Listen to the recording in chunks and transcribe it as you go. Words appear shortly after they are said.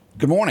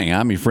Good morning.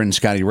 I'm your friend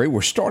Scotty Ray.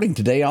 We're starting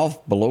today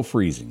off below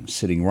freezing,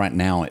 sitting right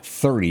now at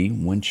 30.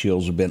 Wind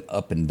chills have been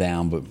up and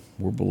down, but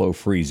we're below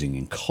freezing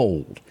and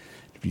cold.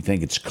 If you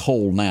think it's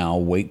cold now,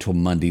 wait till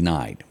Monday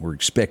night. We're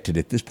expected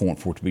at this point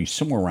for it to be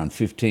somewhere around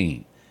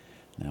 15.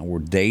 Now, we're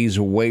days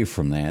away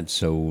from that,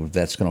 so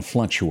that's going to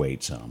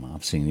fluctuate some.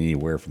 I've seen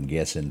anywhere from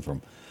guessing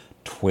from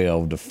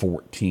 12 to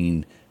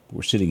 14.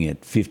 We're sitting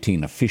at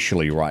 15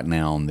 officially right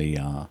now on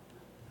the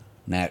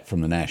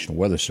from the National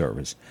Weather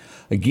Service.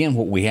 Again,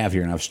 what we have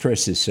here, and I've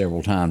stressed this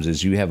several times,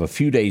 is you have a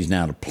few days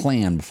now to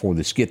plan before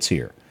this gets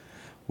here.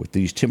 With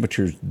these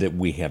temperatures that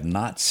we have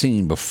not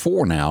seen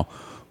before now,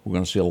 we're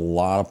going to see a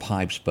lot of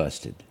pipes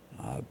busted.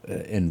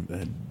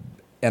 And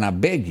I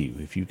beg you,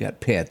 if you've got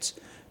pets,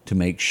 to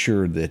make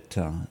sure that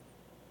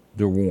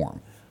they're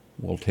warm.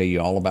 We'll tell you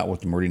all about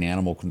what the Meridian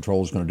Animal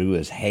Control is going to do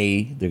as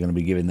hay. They're going to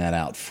be giving that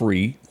out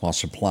free while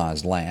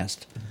supplies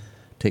last.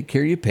 Take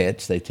care of your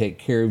pets. They take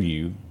care of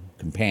you.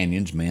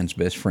 Companions, man's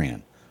best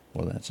friend.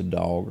 Well, that's a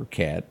dog or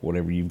cat,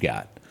 whatever you've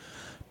got.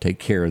 Take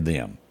care of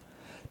them.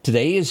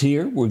 Today is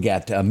here. We've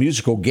got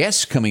musical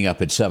guests coming up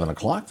at 7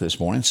 o'clock this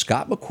morning.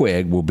 Scott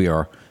McQuigg will be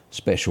our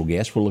special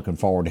guest. We're looking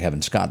forward to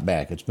having Scott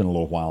back. It's been a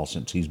little while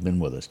since he's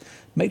been with us.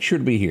 Make sure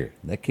to be here.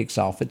 That kicks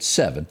off at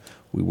 7.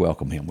 We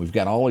welcome him. We've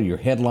got all of your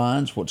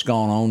headlines, what's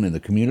going on in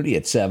the community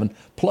at 7.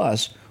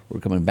 Plus,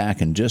 we're coming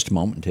back in just a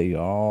moment and tell you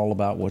all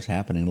about what's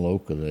happening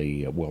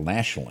locally,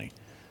 nationally.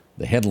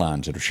 The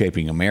headlines that are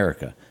shaping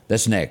America.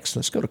 That's next.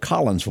 Let's go to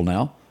Collinsville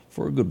now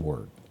for a good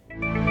word.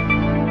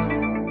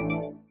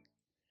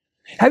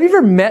 Have you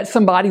ever met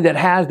somebody that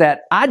has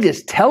that I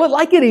just tell it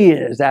like it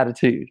is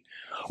attitude?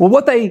 Well,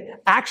 what they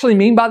actually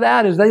mean by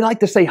that is they like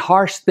to say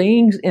harsh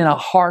things in a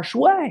harsh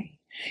way.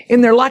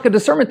 In their lack of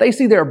discernment, they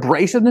see their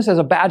abrasiveness as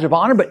a badge of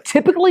honor, but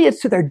typically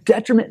it's to their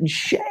detriment and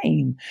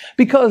shame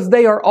because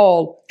they are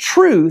all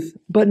truth,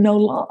 but no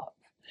love.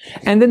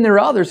 And then there are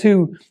others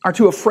who are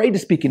too afraid to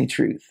speak any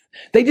truth.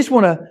 They just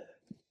want to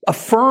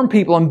affirm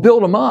people and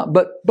build them up.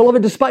 But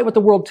beloved, despite what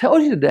the world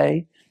tells you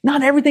today,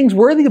 not everything's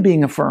worthy of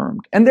being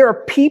affirmed. And there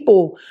are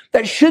people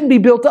that should be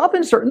built up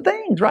in certain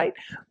things, right?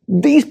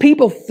 These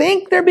people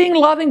think they're being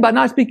loving by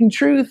not speaking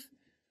truth,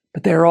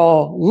 but they're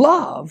all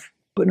love,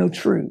 but no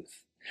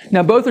truth.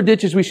 Now, both are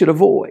ditches we should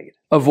avoid.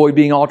 Avoid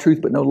being all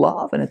truth, but no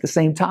love. And at the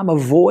same time,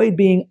 avoid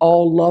being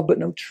all love, but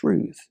no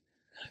truth.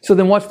 So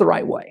then what's the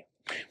right way?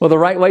 Well, the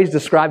right way is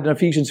described in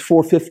Ephesians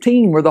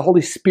 4:15, where the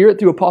Holy Spirit,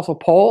 through Apostle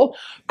Paul,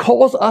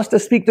 calls us to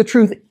speak the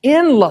truth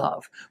in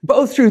love.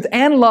 Both truth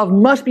and love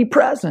must be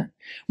present.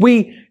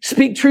 We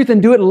speak truth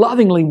and do it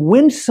lovingly,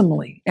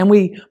 winsomely, and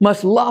we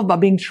must love by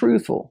being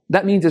truthful.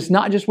 That means it's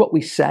not just what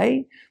we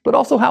say, but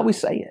also how we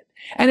say it.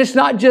 And it's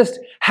not just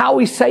how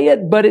we say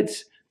it, but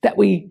it's that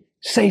we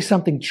say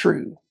something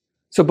true.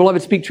 So,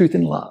 beloved, speak truth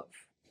in love.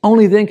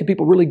 Only then can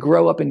people really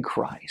grow up in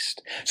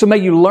Christ. So may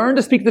you learn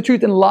to speak the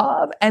truth in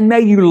love, and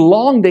may you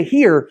long to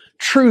hear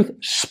truth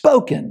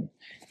spoken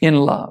in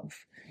love.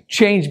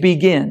 Change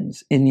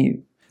begins in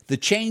you. The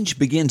Change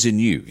Begins in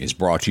You is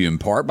brought to you in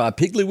part by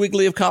Piggly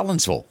Wiggly of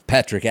Collinsville,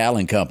 Patrick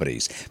Allen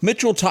Companies,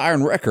 Mitchell Tire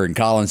and Wrecker in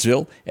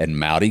Collinsville, and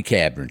Mowdy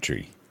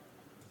Cabinetry.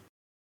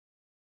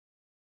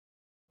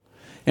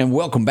 And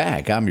welcome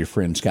back. I'm your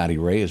friend Scotty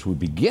Ray. As we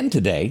begin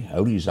today,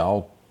 Odie's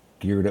all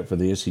geared up for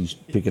this. He's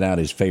picking out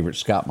his favorite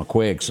Scott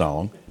McQuigg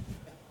song.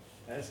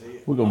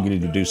 We're going to get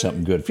him to do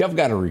something good. If y'all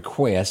got a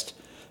request,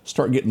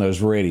 start getting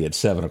those ready at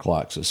 7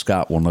 o'clock so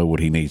Scott will know what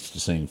he needs to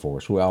sing for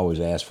us. We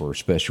always ask for a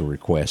special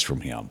request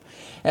from him.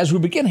 As we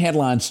begin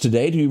headlines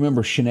today, do you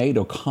remember Sinead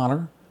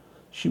O'Connor?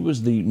 She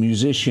was the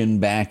musician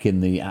back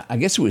in the, I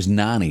guess it was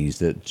 90s,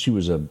 that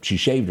she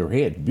shaved her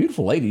head.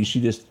 Beautiful lady.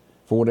 She just,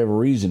 for whatever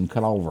reason,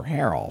 cut all of her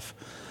hair off.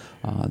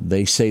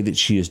 They say that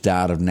she has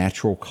died of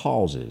natural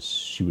causes.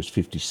 She was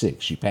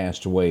 56. She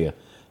passed away a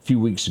few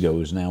weeks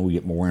ago. As now we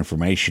get more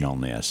information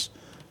on this.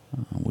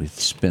 We've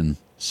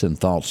send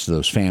thoughts to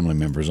those family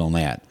members on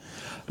that.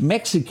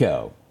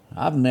 Mexico.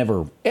 I've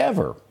never,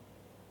 ever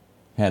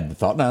had the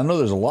thought. Now, I know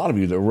there's a lot of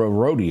you that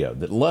rodeo,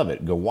 that love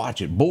it. Go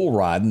watch it. Bull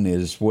riding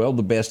is, the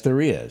best there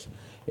is.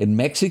 In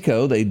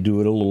Mexico, they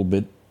do it a little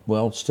bit,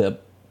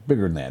 step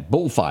bigger than that.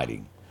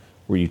 Bullfighting,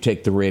 where you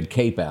take the red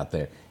cape out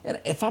there. And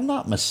if I'm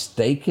not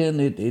mistaken,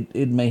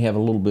 it may have a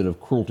little bit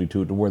of cruelty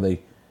to it, to where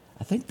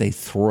I think they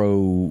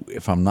throw,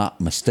 if I'm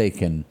not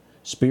mistaken,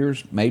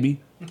 spears,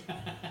 maybe.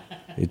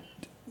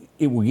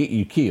 It will get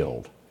you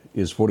killed,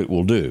 is what it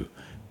will do.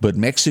 But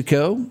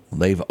Mexico,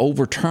 they've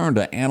overturned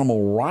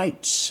animal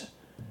rights,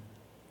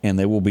 and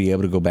they will be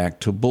able to go back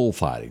to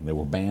bullfighting. They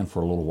were banned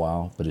for a little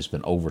while, but it's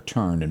been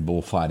overturned, and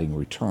bullfighting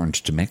returns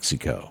to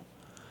Mexico.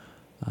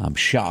 I'm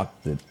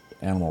shocked that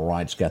animal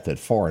rights got that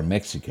far in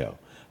Mexico.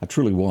 I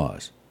truly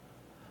was.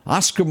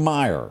 Oscar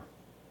Mayer,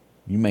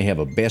 you may have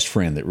a best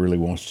friend that really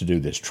wants to do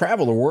this.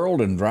 Travel the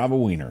world and drive a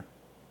wiener.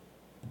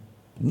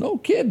 No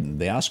kidding.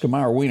 The Oscar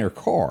Mayer Wiener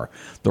car.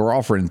 They're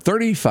offering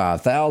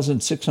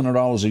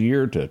 $35,600 a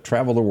year to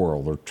travel the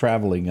world.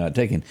 They're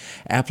taking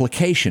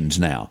applications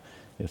now,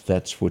 if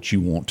that's what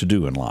you want to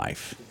do in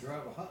life. To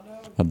drive a hot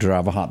dog? I'll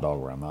drive a hot dog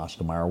around the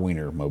Oscar Mayer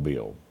Wiener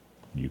mobile.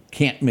 You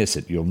can't miss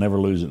it. You'll never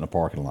lose it in a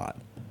parking lot.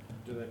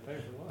 Do they pay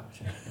for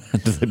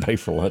lunch? Do they pay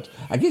for lunch?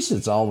 I guess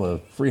it's all the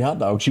free hot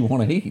dogs you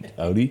want to eat,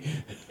 Odie.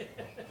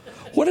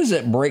 What does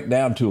that break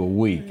down to a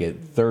week at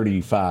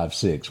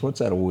 35.6? What's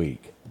that a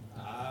week?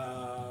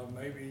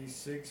 Maybe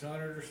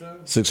 600 or so.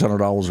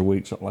 $600 a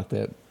week, something like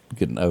that.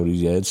 Getting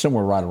Odie's, yeah, it's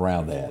somewhere right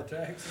around that. Before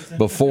taxes.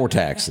 Before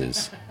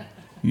taxes.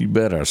 You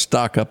better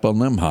stock up on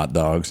them hot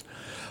dogs.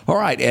 All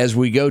right, as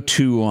we go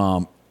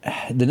to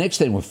the next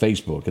thing with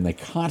Facebook, and they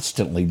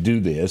constantly do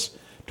this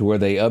to where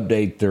they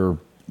update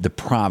the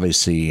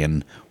privacy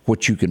and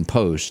what you can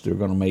post. They're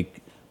going to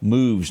make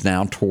moves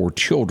now toward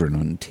children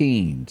and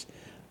teens,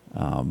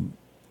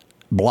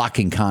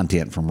 blocking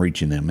content from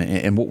reaching them.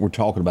 And what we're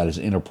talking about is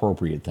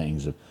inappropriate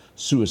things of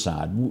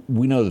suicide.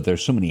 We know that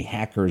there's so many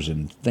hackers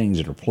and things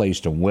that are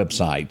placed on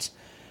websites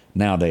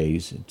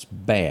nowadays. It's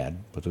bad,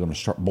 but they're going to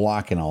start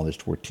blocking all this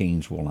to where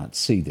teens will not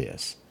see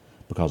this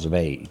because of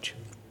age.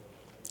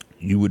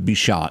 You would be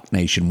shocked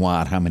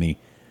nationwide how many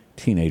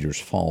teenagers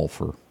fall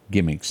for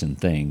gimmicks and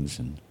things,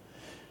 and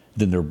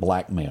then they're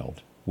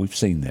blackmailed. We've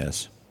seen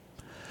this.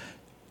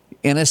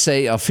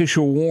 NSA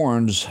official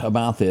warns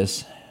about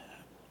this.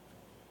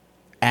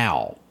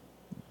 Owl.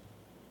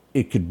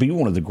 It could be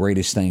one of the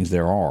greatest things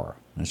there are.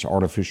 That's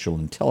artificial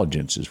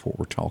intelligence is what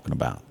we're talking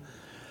about.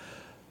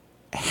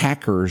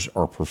 Hackers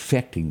are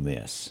perfecting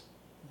this.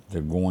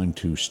 They're going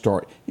to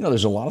start,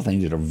 there's a lot of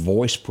things that are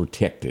voice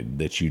protected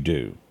that you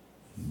do.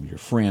 Your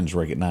friends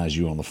recognize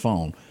you on the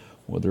phone.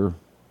 Well, they're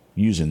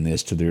using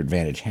this to their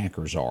advantage.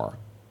 Hackers are.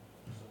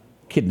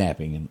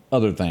 Kidnapping and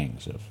other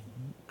things of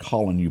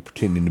calling you,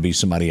 pretending to be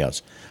somebody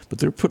else. But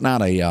they're putting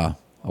out a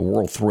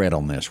world threat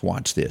on this.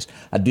 Watch this.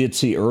 I did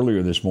see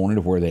earlier this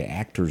morning where the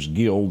Actors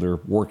Guild, they're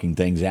working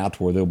things out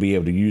to where they'll be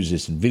able to use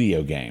this in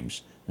video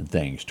games and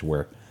things to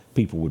where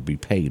people would be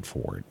paid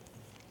for it.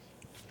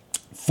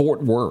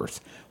 Fort Worth.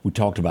 We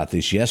talked about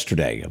this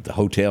yesterday of the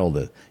hotel,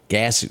 the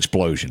gas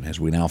explosion. As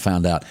we now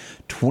found out,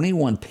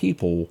 21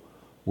 people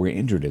were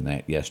injured in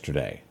that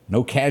yesterday.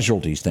 No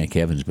casualties, thank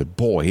heavens, but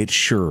boy, it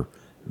sure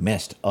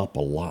messed up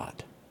a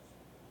lot.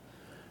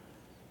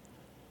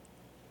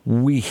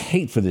 We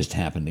hate for this to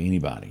happen to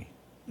anybody.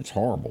 It's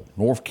horrible.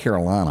 North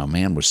Carolina, a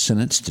man was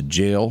sentenced to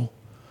jail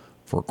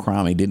for a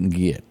crime he didn't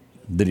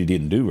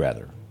do,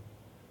 rather.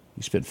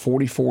 He spent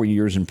 44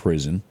 years in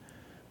prison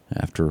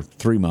after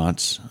 3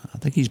 months. I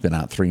think he's been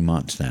out 3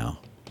 months now,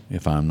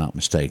 if I'm not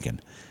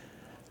mistaken.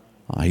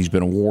 He's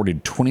been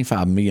awarded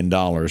 $25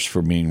 million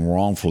for being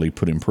wrongfully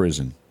put in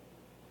prison.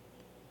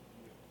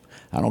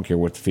 I don't care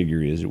what the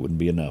figure is. It wouldn't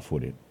be enough,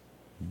 would it?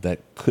 That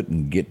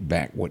couldn't get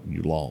back what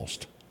you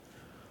lost.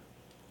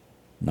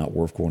 Not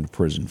worth going to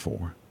prison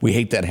for. We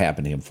hate that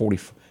happening to him.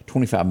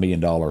 $25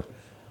 million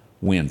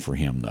win for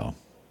him, though.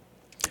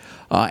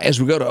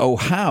 As we go to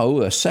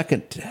Ohio, a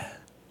second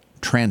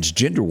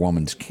transgender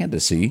woman's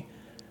candidacy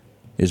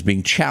is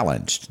being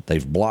challenged.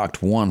 They've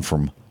blocked one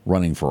from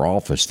running for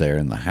office there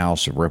in the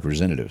House of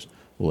Representatives.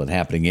 Will it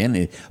happen again?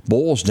 It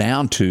boils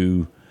down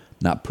to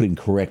not putting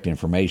correct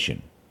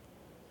information.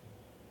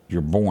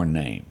 Your born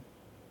name.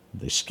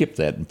 They skip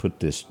that and put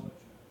this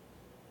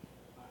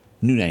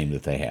new name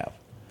that they have.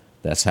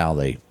 That's how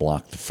they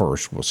blocked the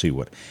first. We'll see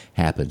what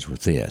happens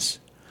with this.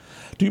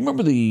 Do you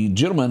remember the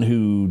gentleman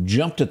who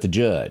jumped at the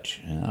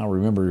judge? I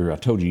remember I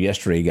told you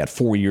yesterday he got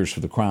 4 years for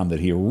the crime that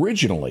he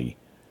originally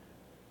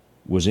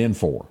was in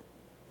for.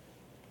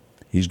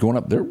 He's going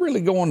up. They're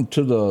really going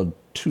to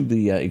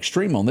the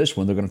extreme on this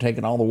one. They're going to take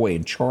it all the way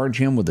and charge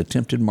him with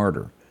attempted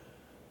murder.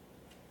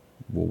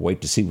 We'll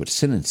wait to see what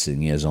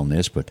sentencing is on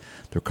this, but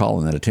they're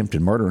calling that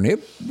attempted murder, and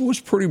it was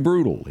pretty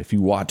brutal if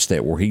you watch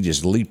that where he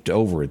just leaped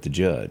over at the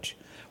judge.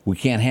 We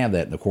can't have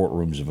that in the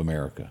courtrooms of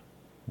America.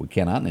 We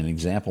cannot, and an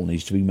example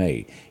needs to be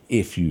made.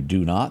 If you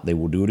do not, they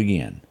will do it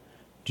again.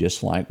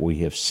 Just like we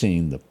have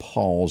seen the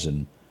pause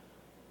in,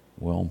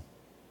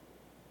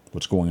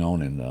 what's going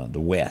on in the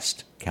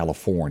West,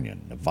 California,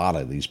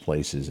 Nevada, these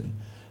places, and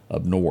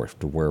up north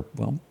to where,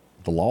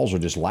 the laws are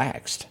just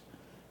laxed.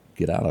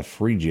 Get out of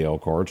free jail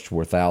cards to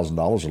where $1,000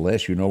 or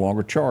less, you're no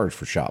longer charged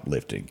for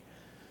shoplifting.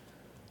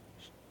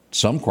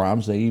 Some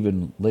crimes, they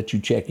even let you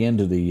check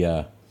into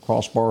the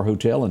Crossbar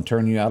Hotel and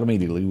turn you out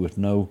immediately with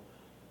no...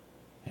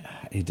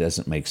 It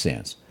doesn't make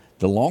sense.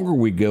 The longer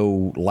we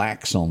go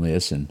lax on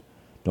this and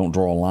don't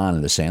draw a line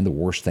in the sand, the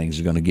worse things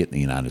are going to get in the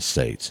United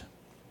States.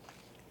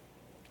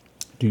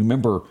 Do you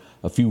remember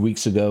a few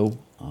weeks ago,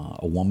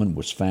 a woman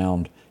was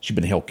found, she'd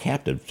been held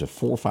captive to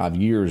 4 or 5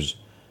 years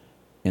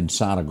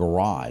inside a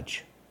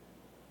garage.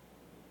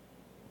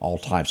 All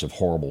types of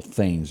horrible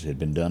things had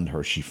been done to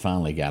her. She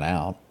finally got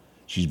out.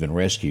 She's been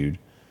rescued.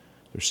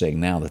 They're saying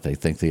now that they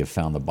think they have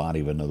found the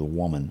body of another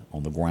woman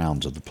on the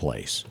grounds of the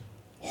place.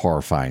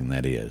 Horrifying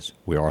that is.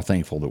 We are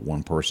thankful that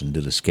one person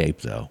did escape,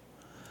 though.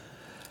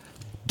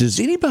 Does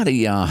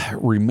anybody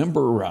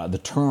remember the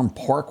term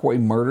Parkway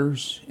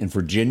murders in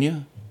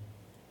Virginia?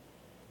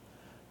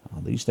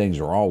 These things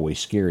are always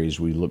scary as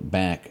we look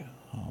back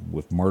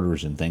with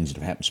murders and things that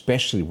have happened,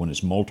 especially when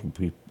it's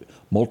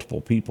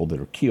multiple people that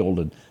are killed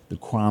and the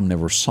crime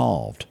never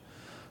solved.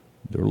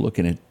 They're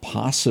looking at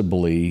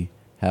possibly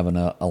having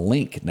a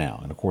link now.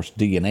 And, of course,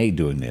 DNA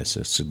doing this.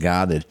 It's a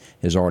guy that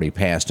has already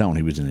passed on.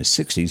 He was in his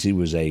 60s. He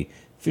was a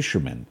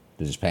fisherman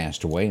that has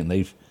passed away, and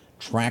they've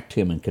tracked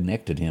him and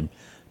connected him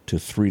to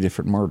 3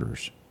 different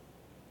murders.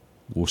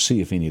 We'll see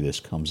if any of this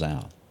comes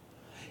out.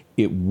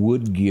 It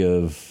would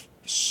give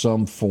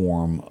some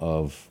form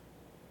of,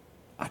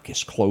 I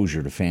guess,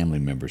 closure to family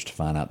members to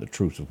find out the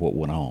truth of what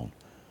went on.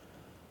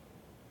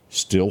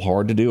 Still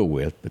hard to deal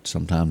with, but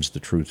sometimes the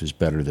truth is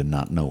better than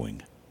not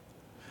knowing.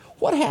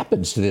 What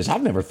happens to this?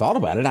 I've never thought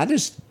about it. I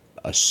just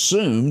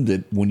assumed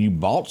that when you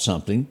bought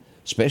something,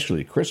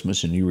 especially at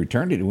Christmas, and you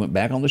returned it, it went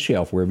back on the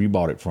shelf wherever you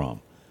bought it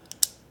from.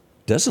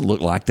 Doesn't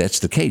look like that's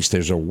the case.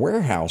 There's a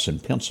warehouse in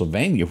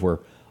Pennsylvania where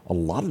a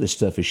lot of this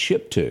stuff is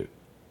shipped to.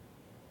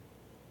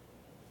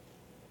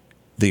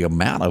 The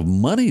amount of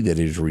money that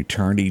is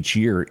returned each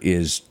year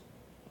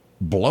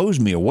blows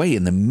me away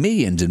in the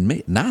millions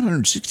and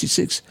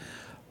 966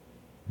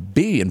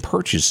 billion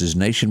purchases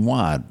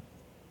nationwide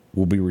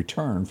will be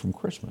returned from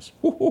Christmas.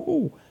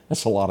 Woo-hoo-hoo.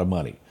 That's a lot of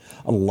money.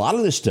 A lot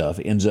of this stuff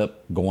ends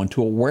up going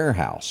to a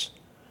warehouse.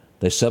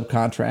 They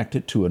subcontract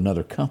it to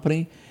another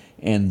company,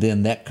 and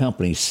then that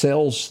company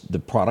sells the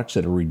products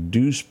at a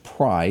reduced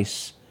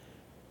price,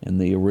 and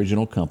the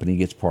original company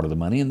gets part of the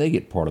money, and they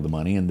get part of the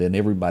money, and then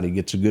everybody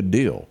gets a good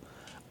deal.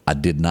 I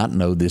did not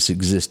know this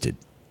existed.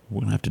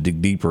 We're going to have to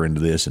dig deeper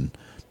into this and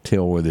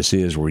tell where this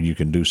is, where you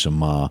can do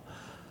some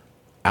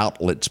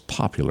outlets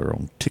popular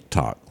on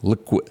TikTok.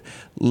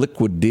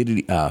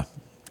 Liquidity. All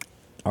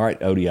right,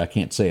 Odie, I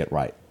can't say it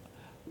right.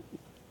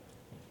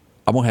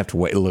 I'm going to have to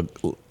wait.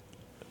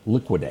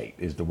 Liquidate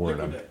is the word.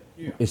 Liquidate,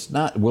 yeah. It's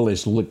not, well,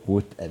 it's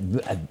liquid.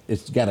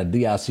 It's got a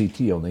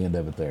DICT on the end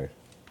of it there.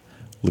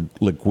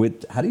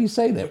 Liquid. How do you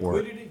say that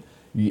word?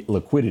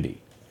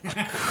 Liquidity.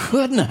 I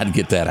could not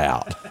get that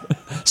out.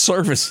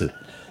 Services.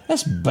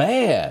 That's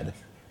bad.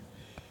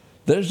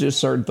 There's just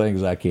certain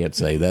things I can't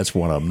say. That's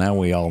one of them. Now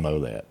we all know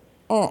that.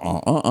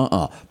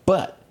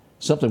 But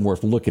something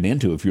worth looking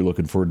into if you're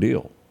looking for a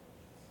deal.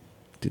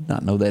 Did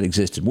not know that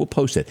existed. We'll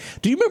post it.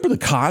 Do you remember the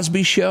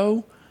Cosby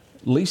Show?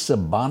 Lisa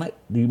Bonet,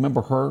 do you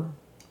remember her?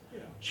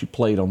 Yeah. She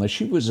played on this.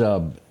 She was,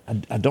 I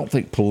don't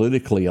think,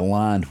 politically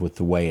aligned with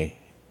the way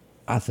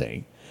I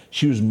think.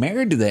 She was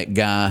married to that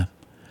guy,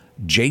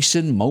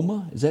 Jason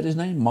Momoa. Is that his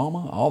name?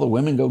 Mama? All the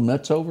women go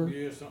nuts over?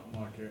 Yeah, something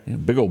like that. Yeah,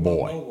 big old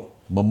boy.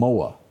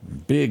 Momoa.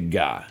 Big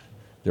guy.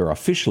 They're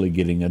officially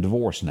getting a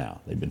divorce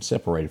now. They've been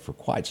separated for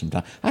quite some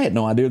time. I had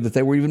no idea that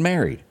they were even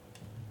married.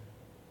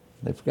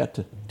 They forgot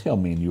to tell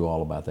me and you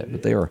all about that.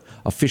 But they are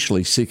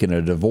officially seeking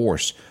a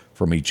divorce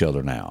from each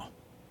other now.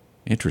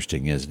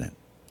 Interesting, isn't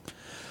it?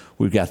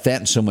 We've got that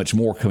and so much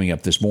more coming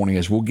up this morning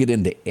as we'll get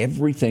into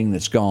everything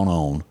that's gone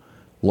on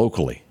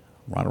locally,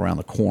 right around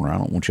the corner. I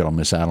don't want y'all to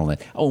miss out on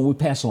that. Oh, and we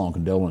pass along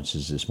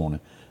condolences this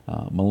morning.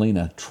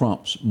 Melania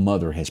Trump's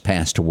mother has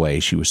passed away.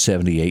 She was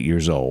 78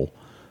 years old.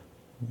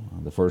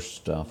 The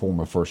first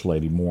former First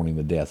Lady mourning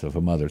the death of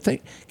her mother.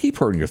 Keep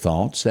her in your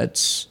thoughts.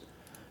 That's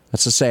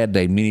a sad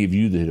day. Many of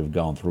you that have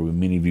gone through, and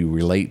many of you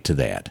relate to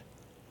that.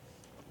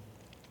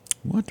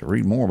 We'll have to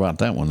read more about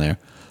that one there.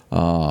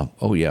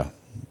 Oh, yeah.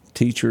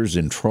 Teachers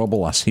in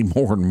trouble. I see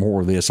more and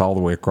more of this all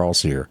the way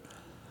across here.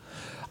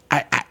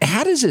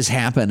 How does this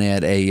happen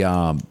at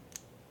a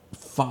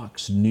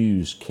Fox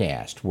News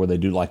cast where they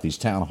do like these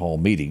town hall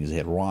meetings? They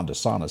had Ron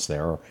DeSantis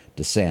there, or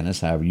DeSantis,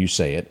 however you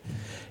say it.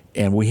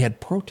 And we had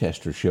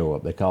protesters show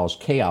up. They caused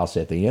chaos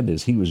at the end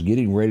as he was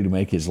getting ready to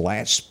make his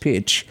last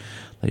pitch.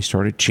 They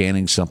started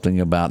chanting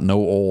something about no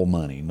oil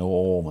money, no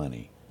oil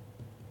money.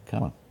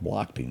 Kind of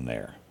blocked him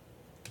there.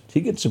 He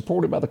gets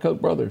supported by the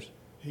Koch brothers.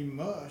 He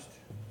must.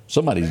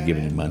 Somebody's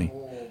giving him money.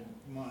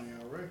 Money,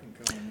 I reckon,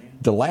 coming in.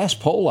 The last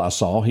poll I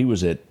saw, he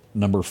was at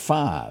number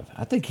 5.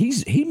 I think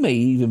he may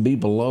even be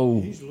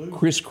below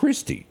Chris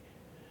Christie.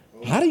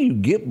 How do you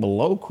get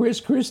below Chris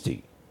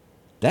Christie?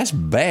 That's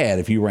bad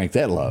if you rank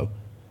that low.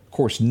 Of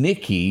course,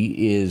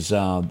 Nikki is,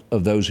 of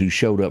those who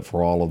showed up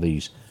for all of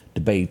these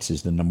debates,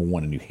 is the number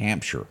 1 in New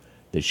Hampshire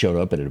that showed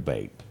up at a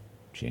debate.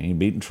 She ain't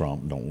beating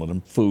Trump. Don't let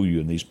them fool you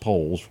in these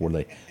polls where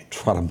they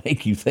try to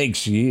make you think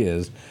she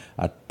is.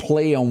 A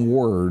play on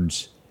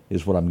words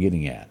is what I'm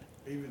getting at.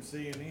 Even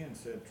CNN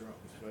said Trump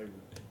was favored.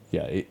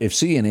 Yeah, if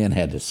CNN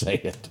had to say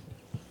it,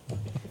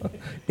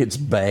 it's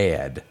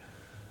bad.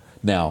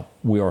 Now,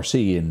 we are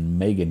seeing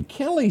Megyn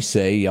Kelly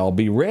say, y'all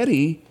be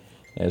ready,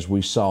 as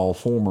we saw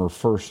former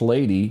First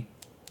Lady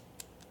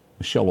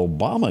Michelle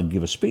Obama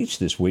give a speech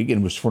this week,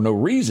 and it was for no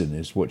reason,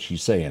 is what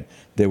she's saying.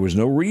 There was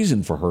no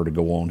reason for her to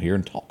go on here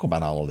and talk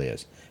about all of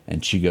this.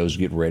 And she goes,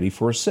 get ready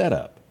for a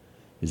setup.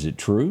 Is it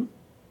true?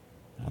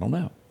 I don't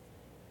know.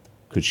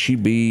 Could she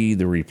be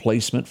the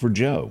replacement for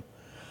Joe?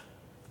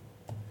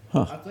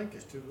 I think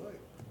it's too late.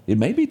 It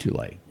may be too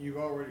late. You've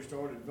already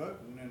started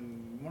voting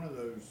in one of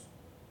those,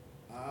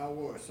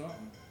 Iowa or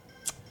something.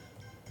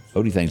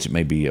 Odie thinks it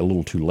may be a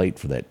little too late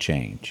for that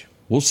change.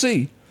 We'll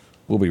see.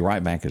 We'll be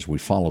right back as we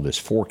follow this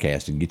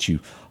forecast and get you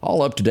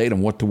all up to date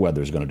on what the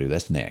weather is going to do.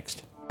 That's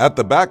next. At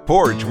the Back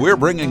Porch, we're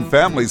bringing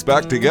families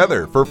back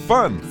together for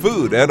fun,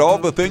 food, and all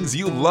the things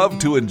you love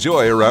to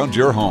enjoy around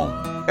your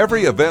home.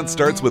 Every event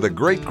starts with a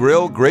great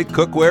grill, great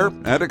cookware,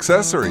 and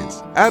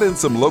accessories. Add in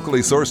some locally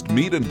sourced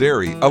meat and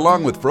dairy,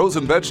 along with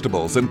frozen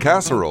vegetables and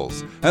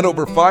casseroles, and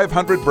over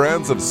 500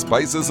 brands of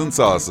spices and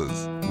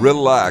sauces.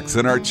 Relax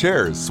in our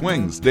chairs,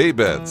 swings, day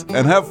beds,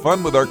 and have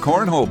fun with our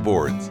cornhole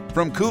boards.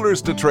 From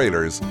coolers to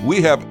trailers,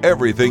 we have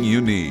everything you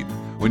need.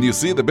 When you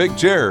see the big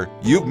chair,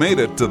 you've made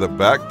it to the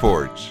Back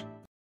Porch.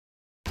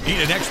 Need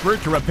an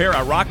expert to repair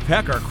a rock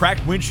peck or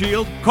cracked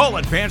windshield? Call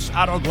Advanced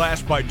Auto Glass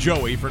by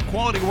Joey for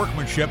quality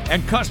workmanship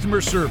and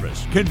customer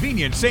service.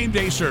 Convenient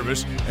same-day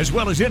service, as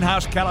well as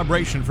in-house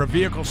calibration for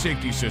vehicle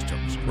safety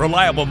systems.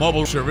 Reliable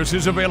mobile service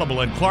is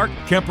available in Clark,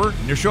 Kemper,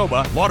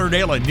 Neshoba,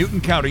 Lauderdale, and Newton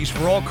counties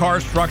for all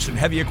cars, trucks, and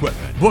heavy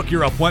equipment. Book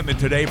your appointment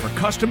today for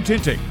custom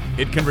tinting.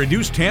 It can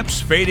reduce temps,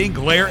 fading,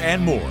 glare,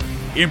 and more.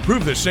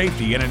 Improve the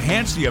safety and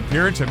enhance the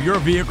appearance of your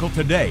vehicle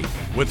today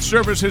with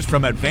services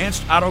from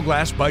Advanced Auto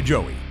Glass by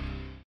Joey.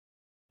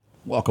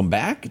 Welcome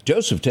back.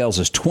 Joseph tells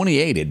us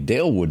 28 at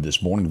Dalewood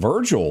this morning.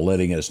 Virgil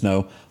letting us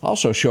know,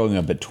 also showing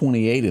up at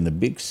 28 in the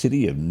big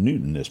city of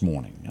Newton this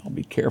morning. Y'all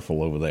be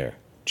careful over there.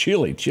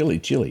 Chilly, chilly,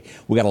 chilly.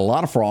 We got a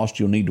lot of frost.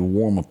 You'll need to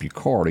warm up your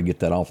car to get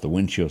that off the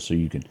windshield so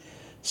you can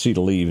see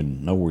to leave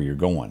and know where you're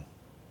going.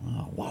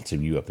 Oh, lots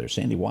of you up there.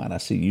 Sandy White, I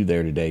see you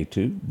there today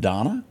too.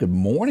 Donna, good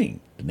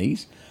morning.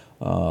 Denise,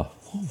 what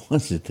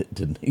was it that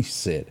Denise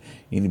said?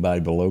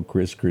 Anybody below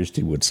Chris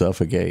Christie would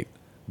suffocate.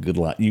 Good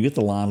luck. You get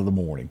the line of the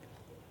morning.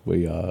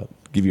 We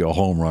give you a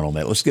home run on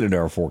that. Let's get into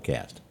our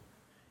forecast.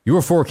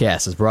 Your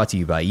forecast is brought to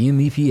you by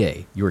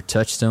EMEPA, your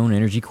Touchstone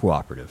Energy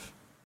Cooperative.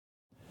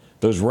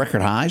 Those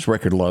record highs,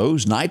 record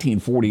lows.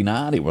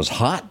 1949, it was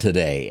hot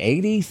today.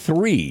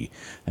 83.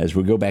 As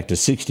we go back to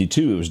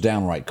 62, it was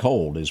downright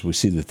cold as we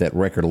see that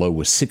record low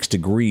was 6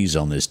 degrees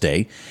on this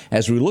day.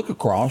 As we look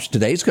across,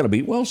 today's going to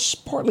be, well,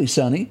 partly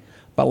sunny.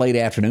 By late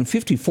afternoon,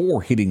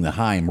 54 hitting the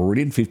high in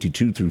Meridian,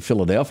 52 through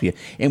Philadelphia,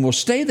 and will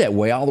stay that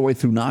way all the way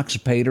through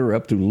Noxapater,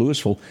 up through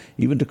Louisville,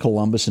 even to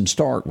Columbus and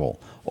Starkville.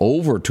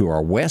 Over to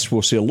our west,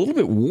 we'll see a little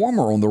bit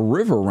warmer on the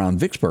river around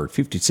Vicksburg,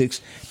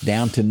 56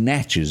 down to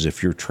Natchez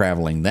if you're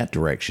traveling that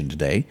direction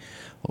today.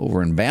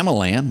 Over in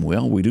Bamaland,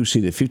 well, we do see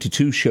that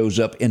 52 shows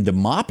up in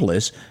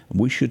Demopolis.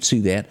 We should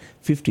see that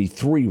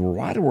 53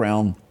 right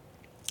around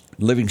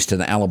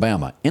Livingston,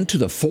 Alabama, into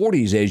the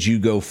 40s as you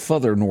go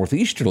further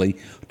northeasterly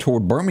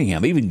toward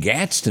Birmingham. Even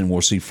Gadsden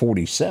will see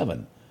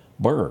 47.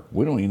 Burr,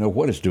 we don't even know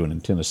what it's doing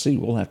in Tennessee.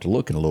 We'll have to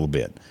look in a little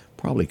bit.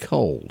 Probably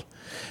cold.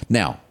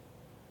 Now,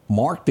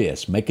 mark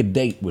this. Make a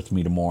date with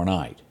me tomorrow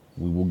night.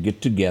 We will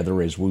get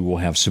together as we will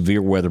have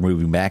severe weather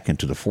moving back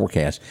into the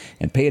forecast.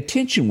 And pay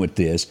attention with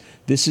this.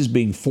 This is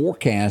being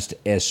forecast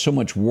as so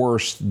much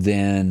worse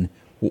than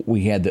what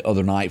we had the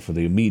other night for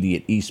the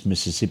immediate East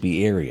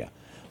Mississippi area.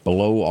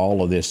 Below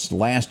all of this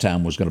last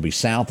time was going to be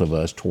south of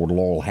us toward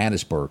Laurel,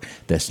 Hattiesburg.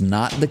 That's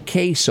not the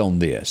case on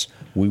this.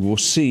 We will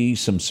see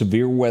some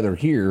severe weather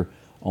here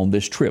on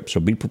this trip. So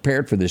be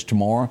prepared for this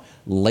tomorrow,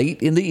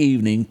 late in the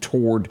evening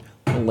toward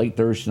late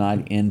Thursday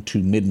night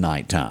into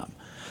midnight time.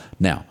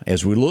 Now,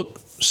 as we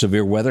look,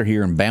 severe weather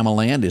here in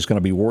Bamaland is going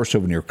to be worse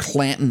over near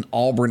Clanton,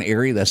 Auburn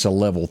area. That's a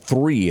level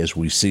 3 as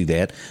we see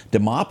that.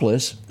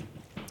 Demopolis,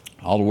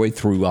 all the way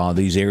through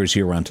these areas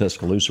here around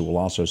Tuscaloosa, will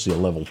also see a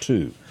level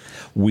 2.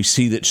 We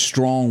see that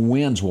strong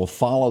winds will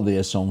follow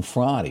this on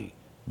Friday.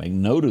 Make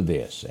note of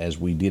this, as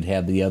we did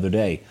have the other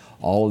day.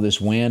 All of this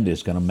wind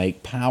is going to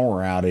make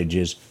power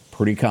outages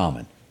pretty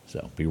common.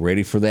 So be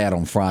ready for that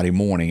on Friday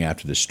morning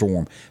after the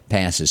storm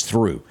passes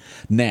through.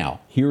 Now,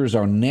 here's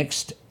our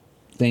next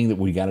thing that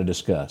we got to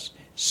discuss.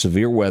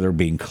 Severe weather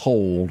being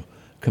cold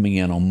coming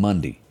in on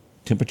Monday.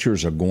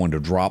 Temperatures are going to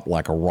drop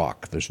like a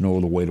rock. There's no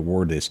other way to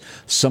word this.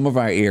 Some of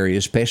our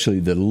areas, especially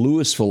the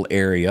Louisville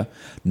area,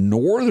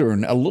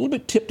 northern, a little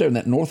bit tipped there in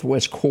that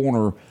northwest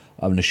corner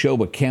of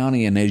Neshoba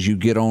County, and as you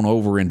get on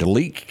over into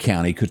Leake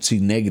County, could see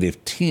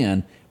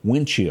 -10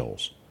 wind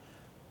chills.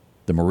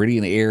 The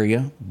Meridian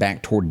area,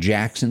 back toward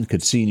Jackson,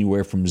 could see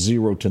anywhere from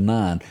 0 to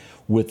 9,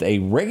 with a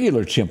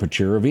regular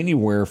temperature of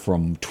anywhere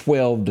from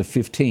 12 to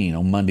 15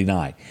 on Monday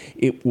night.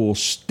 It will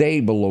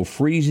stay below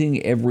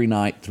freezing every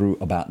night through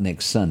about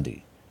next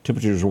Sunday.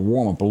 Temperatures will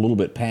warm up a little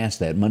bit past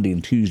that. Monday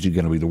and Tuesday are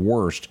going to be the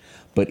worst,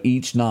 but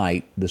each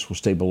night this will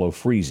stay below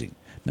freezing.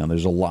 Now,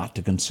 there's a lot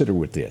to consider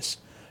with this.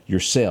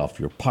 Yourself,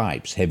 your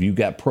pipes, have you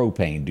got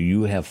propane? Do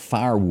you have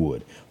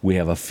firewood? We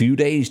have a few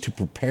days to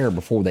prepare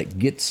before that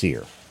gets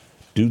here.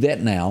 Do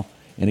that now,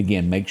 and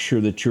again, make sure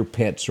that your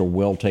pets are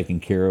well taken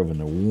care of and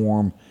they're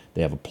warm.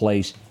 They have a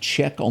place.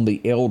 Check on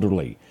the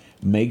elderly.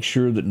 Make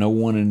sure that no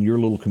one in your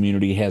little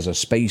community has a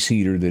space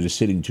heater that is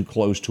sitting too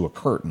close to a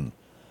curtain.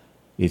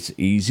 It's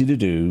easy to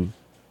do,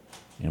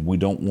 and we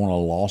don't want a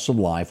loss of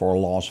life or a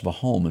loss of a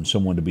home and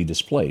someone to be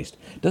displaced.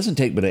 It doesn't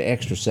take but an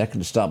extra second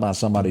to stop by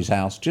somebody's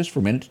house just for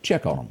a minute to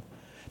check on them.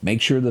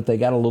 Make sure that they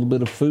got a little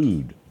bit of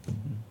food.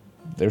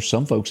 There's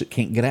some folks that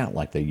can't get out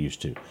like they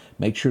used to.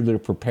 Make sure they're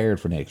prepared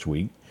for next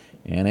week.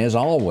 And as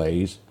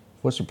always,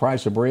 what's the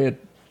price of bread?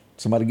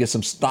 Somebody get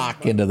some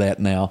stock into that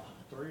now.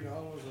 3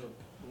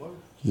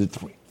 Is it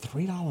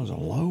 $3 a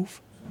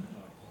loaf?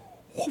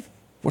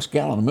 What's a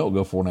gallon of milk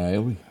go for now,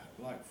 Elby?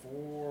 Like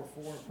four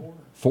and a quarter.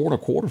 4 and a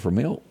quarter for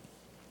milk.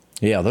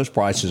 Yeah, those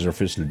prices are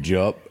fixing to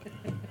jump.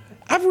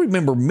 I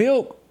remember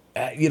milk.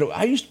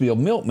 I used to be a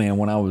milkman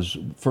when I was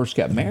first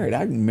got married.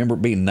 I remember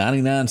it being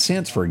 99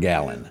 cents for a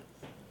gallon.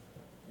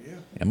 Yeah.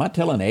 Am I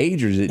telling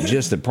age, or is it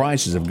just that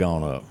prices have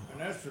gone up?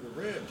 And that's for the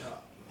red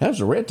top. That was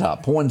the red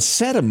top.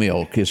 Poinsettia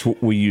milk is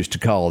what we used to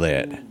call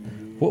that.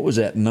 What was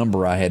that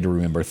number I had to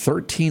remember?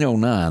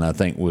 1309, I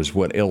think, was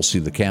what Elsie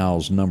the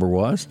cow's number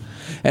was.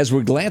 As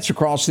we glance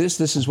across this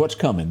is what's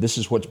coming. This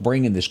is what's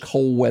bringing this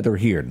cold weather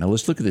here. Now,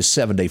 let's look at this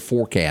 7-day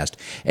forecast.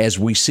 As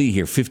we see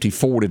here,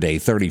 54 today,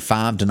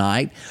 35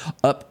 tonight,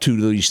 up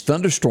to these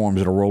thunderstorms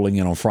that are rolling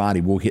in on Friday.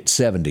 We'll hit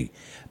 70.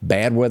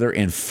 Bad weather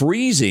and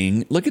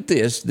freezing. Look at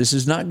this. This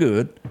is not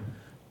good.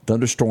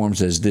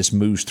 Thunderstorms as this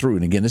moves through.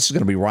 And again, this is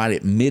going to be right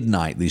at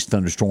midnight, these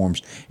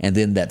thunderstorms, and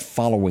then that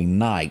following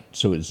night,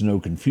 so it's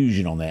no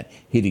confusion on that,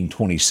 hitting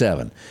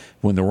 27.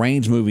 When the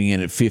rain's moving in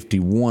at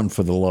 51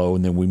 for the low,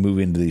 and then we move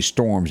into these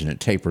storms and it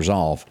tapers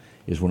off,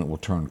 is when it will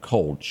turn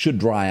cold. It should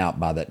dry out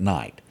by that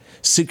night.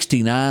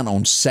 69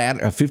 on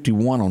Saturday,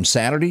 51 on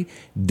Saturday.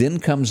 Then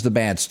comes the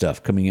bad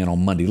stuff coming in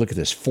on Monday. Look at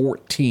this,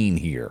 14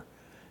 here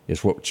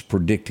is what's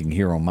predicting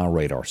here on my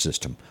radar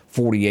system.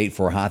 48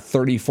 for a high,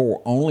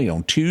 34 only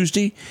on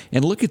Tuesday.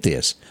 And look at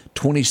this,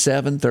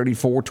 27,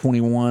 34,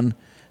 21.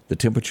 The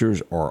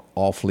temperatures are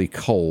awfully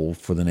cold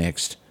for the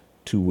next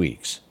 2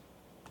 weeks.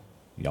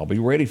 Y'all be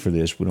ready for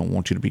this. We don't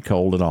want you to be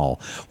cold at all.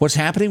 What's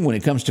happening when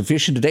it comes to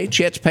fishing today?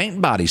 Chet's Paint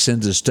and Body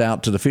sends us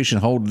out to the fishing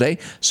hole today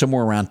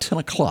somewhere around 10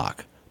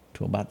 o'clock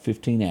to about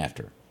 15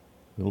 after.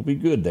 It'll be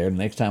good there. The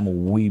next time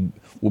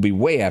we'll be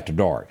way after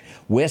dark.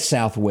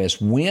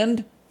 West-southwest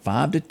wind,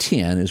 5 to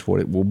 10 is what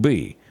it will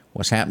be.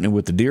 What's happening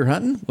with the deer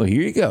hunting? Well,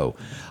 here you go.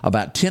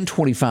 About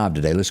 10:25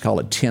 today. Let's call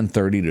it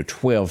 10:30 to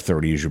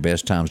 12:30 is your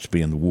best times to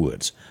be in the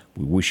woods.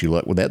 We wish you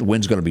luck with that. The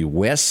wind's going to be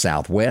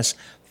west-southwest,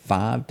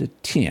 5 to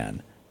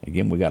 10.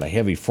 Again, we got a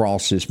heavy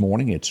frost this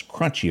morning. It's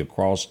crunchy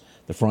across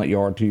the front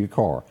yard to your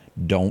car.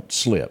 Don't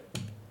slip.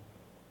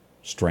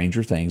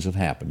 Stranger things have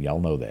happened. Y'all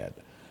know that.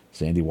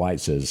 Sandy White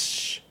says,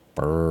 shh,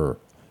 brr.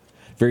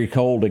 Very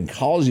cold in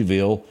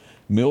Causeyville.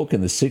 Milk in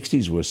the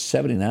 60s was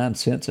 79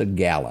 cents a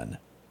gallon.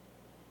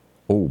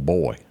 Oh,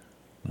 boy.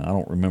 I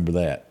don't remember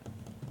that.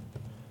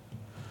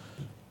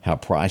 How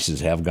prices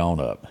have gone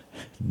up.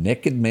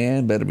 Naked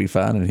man better be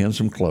finding him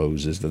some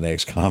clothes is the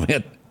next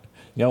comment.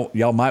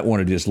 Y'all might want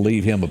to just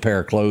leave him a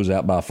pair of clothes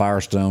out by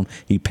Firestone.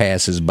 He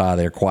passes by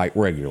there quite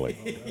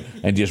regularly.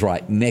 And just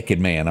write naked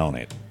man on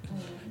it.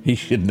 He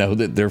should know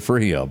that they're for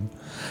him.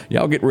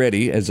 Y'all get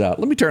ready. Let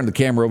me turn the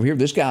camera over here.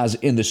 This guy's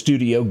in the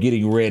studio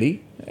getting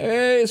ready.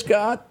 Hey,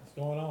 Scott. What's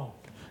going on?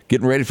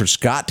 Getting ready for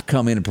Scott to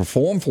come in and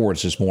perform for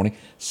us this morning.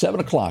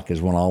 7 o'clock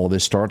is when all of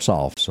this starts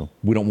off, so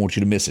we don't want you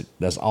to miss it.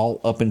 That's all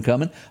up and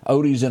coming.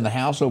 Odie's in the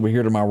house over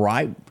here to my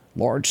right.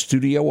 Large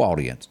studio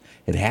audience.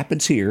 It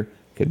happens here.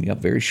 Coming up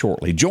very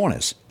shortly. Join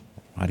us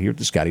right here at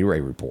the Scotty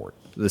Ray Report.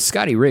 The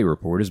Scotty Ray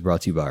Report is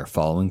brought to you by our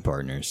following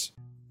partners.